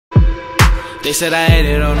They said I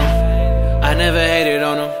hated on them, I never hated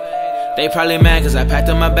on them. They probably mad cause I packed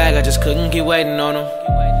up my bag, I just couldn't keep waiting on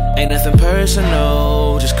them. Ain't nothing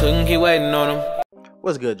personal, just couldn't keep waiting on them.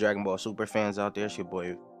 What's good, Dragon Ball Super fans out there? It's your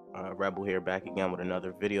boy Rebel here, back again with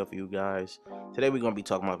another video for you guys. Today we're going to be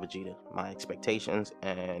talking about Vegeta, my expectations,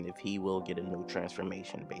 and if he will get a new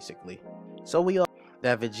transformation, basically. So we all know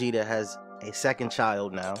that Vegeta has a second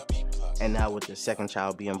child now, and now with the second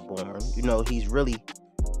child being born, you know, he's really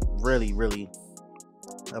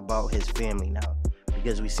about his family now.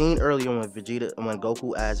 Because we seen earlier when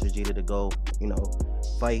Goku asked Vegeta to go, you know,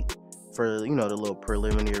 fight for, you know, the little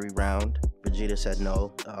preliminary round, Vegeta said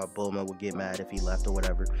no. Bulma would get mad if he left or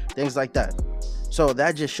whatever, things like that. So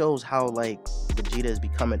that just shows how, like, Vegeta is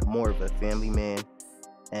becoming more of a family man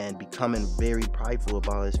and becoming very prideful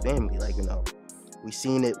about his family. Like, you know, we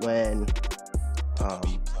seen it when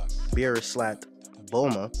Beerus slapped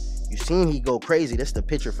Bulma. You seen he go crazy. That's the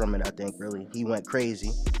picture from it, I think. Really, he went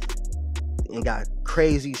crazy and got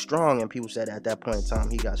crazy strong, and people said at that point in time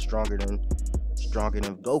he got stronger than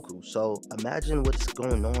Goku. So imagine what's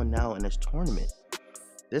going on now in this tournament.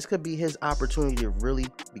 This could be his opportunity to really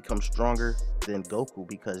become stronger than Goku,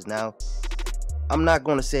 because now, I'm not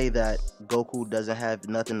going to say that Goku doesn't have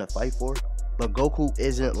nothing to fight for, but Goku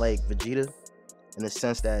isn't like Vegeta in the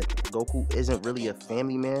sense that Goku isn't really a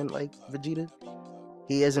family man like Vegeta.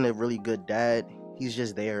 He isn't a really good dad. He's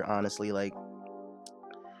just there, honestly. Like,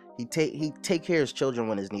 he take care of his children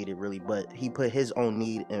when it's needed, really, but he put his own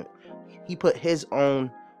need and he put his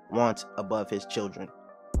own wants above his children.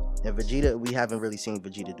 And Vegeta, we haven't really seen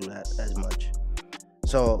Vegeta do that as much.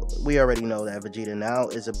 So we already know that Vegeta now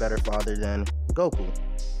is a better father than Goku.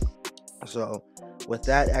 So with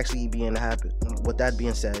that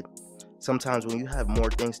being said, sometimes when you have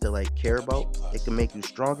more things to like care about, it can make you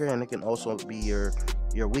stronger, and it can also be your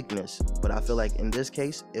weakness. But I feel like in this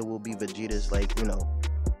case, it will be Vegeta's, like, you know,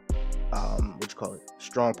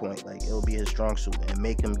 strong point. Like, it'll be his strong suit and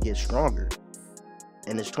make him get stronger.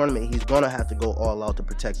 In this tournament, he's gonna have to go all out to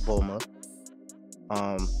protect Bulma,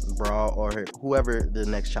 Brawl, or whoever the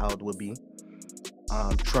next child would be,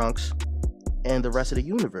 Trunks, and the rest of the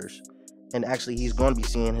universe. And actually, he's going to be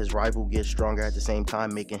seeing his rival get stronger at the same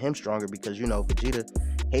time, making him stronger, because, you know, Vegeta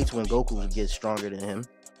hates when Goku gets stronger than him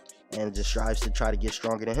and just strives to try to get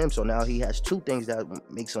stronger than him. So now he has two things that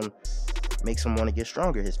makes him want to get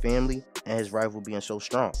stronger: his family and his rival being so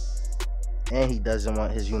strong. And he doesn't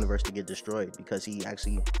want his universe to get destroyed, because he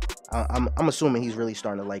actually, I'm assuming he's really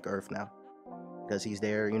starting to like Earth now, because he's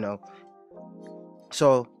there, you know.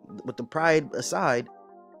 So with the pride aside,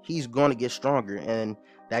 he's going to get stronger, and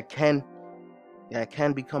that can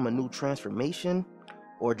become a new transformation,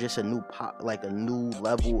 or just a new like a new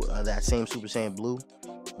level of that same Super Saiyan Blue.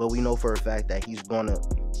 But we know for a fact that he's going to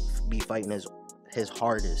be fighting his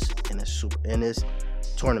hardest in this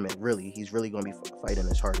tournament. Really, he's really going to be fighting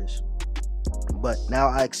his hardest. But now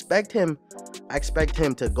I expect him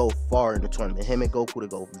to go far in the tournament. Him and Goku to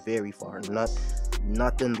go very far,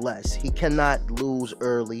 nothing less. He cannot lose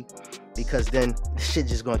early, because then shit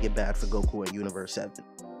just gonna get bad for Goku in Universe 7.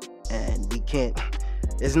 And we can't,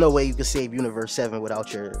 there's no way you can save Universe 7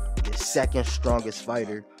 without your second strongest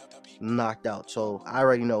fighter knocked out. So I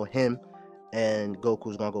already know him and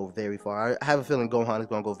Goku's gonna go very far. I have a feeling Gohan is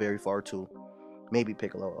gonna go very far too. Maybe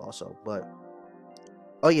Piccolo also, but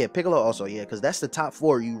oh yeah, Piccolo also, yeah, because that's the top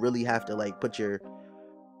four you really have to like put your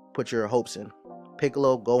hopes in.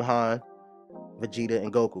 Piccolo, Gohan, Vegeta,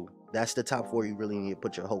 and Goku. That's the top four you really need to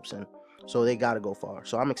put your hopes in. So they gotta go far.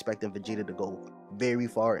 So I'm expecting Vegeta to go very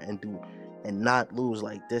far and not lose.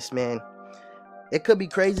 Like, this man, it could be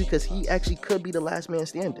crazy, because he actually could be the last man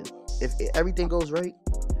standing if everything goes right,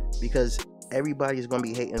 because everybody is gonna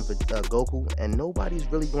be hating for Goku, and nobody's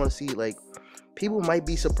really going to see, like, people might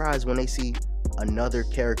be surprised when they see another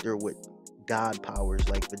character with god powers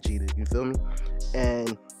like Vegeta, you feel me?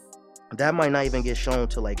 And that might not even get shown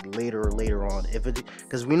till like later on,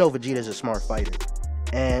 because we know Vegeta is a smart fighter.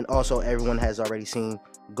 And also, everyone has already seen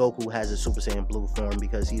Goku has a Super Saiyan Blue form,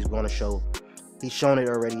 because he's shown it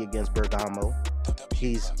already against Bergamo.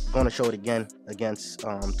 He's going to show it again against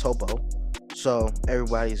Topo. So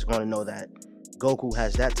everybody's going to know that Goku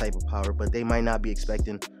has that type of power, but they might not be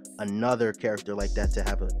expecting another character like that to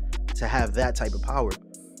have that type of power.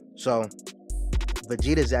 So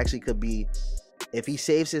Vegeta's actually could be, if he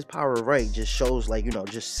saves his power right, just shows, like, you know,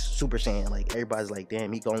 just Super Saiyan. Like, everybody's like,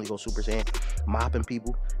 damn, he can only go Super Saiyan, mopping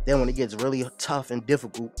people. Then when it gets really tough and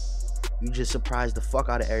difficult, you just surprise the fuck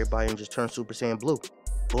out of everybody and just turn Super Saiyan Blue.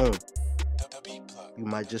 Boom. You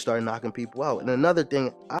might just start knocking people out. And another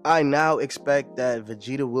thing, I now expect that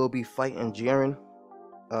Vegeta will be fighting Jiren,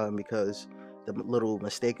 because the little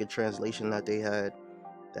mistaken translation that they had,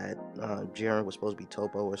 that Jiren was supposed to be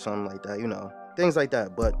Topo or something like that, things like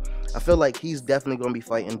that. But I feel like he's definitely gonna be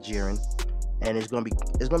fighting Jiren, and it's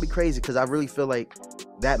gonna be crazy because I really feel like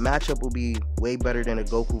that matchup will be way better than a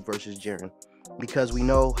Goku versus Jiren, because we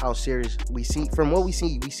know how serious we see from what we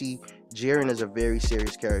see. We see Jiren is a very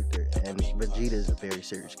serious character, and Vegeta is a very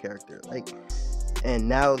serious character. And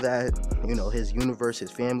now that his universe,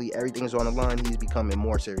 his family, everything's on the line, he's becoming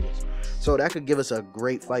more serious. So that could give us a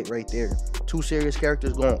great fight right there. Two serious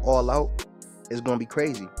characters going all out is gonna be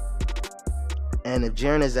crazy. And if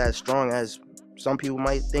Jiren is as strong as some people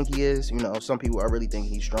might think he is, some people are really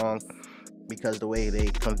thinking he's strong because the way they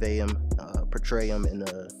convey him, portray him in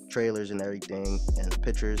the trailers and everything, and the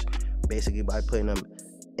pictures, basically by putting him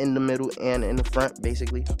in the middle and in the front,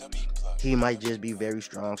 basically, he might just be very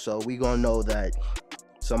strong. So we gonna know that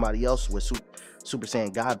somebody else with Super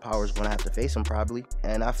Saiyan God power is gonna have to face him probably.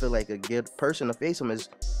 And I feel like a good person to face him is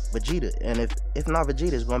Vegeta. And if not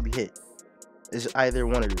Vegeta, it's gonna be Hit. It's either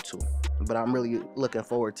one of the two. But I'm really looking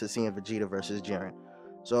forward to seeing Vegeta versus Jiren.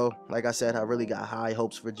 So, like I said, I really got high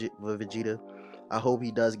hopes for Vegeta. I hope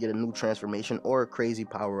he does get a new transformation or a crazy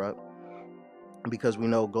power up, because we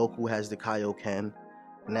know Goku has the Kaioken,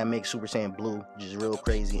 and that makes Super Saiyan Blue just real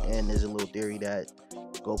crazy. And there's a little theory that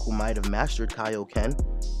Goku might have mastered Kaioken,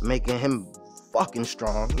 making him fucking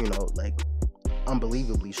strong, like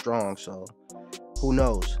unbelievably strong. So who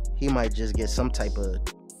knows? He might just get some type of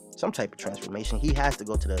transformation. He has to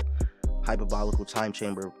go to the hyperbolical time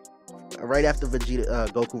chamber right after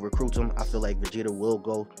Goku recruits him. I feel like Vegeta will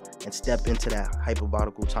go and step into that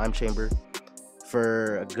hyperbolical time chamber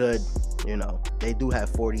for a good, they do have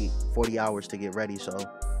 40 hours to get ready. So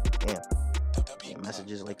yeah,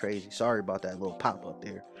 messages like crazy. Sorry about that little pop up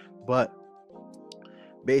there, but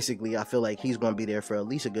basically I feel like he's going to be there for at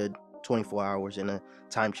least a good 24 hours in a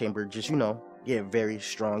time chamber, just get very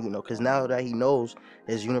strong, because now that he knows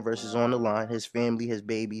his universe is on the line, his family, his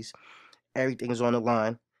babies, everything's on the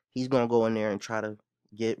line, he's going to go in there and try to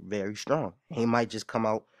get very strong. He might just come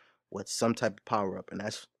out with some type of power up, and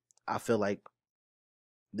I feel like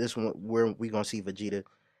this one we're going to see Vegeta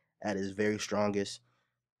at his very strongest,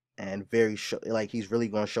 and like he's really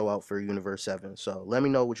going to show out for Universe 7. So let me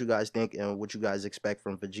know what you guys think and what you guys expect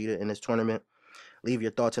from Vegeta in this tournament. Leave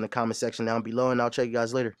your thoughts in the comment section down below, and I'll check you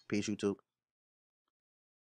guys later. Peace, YouTube.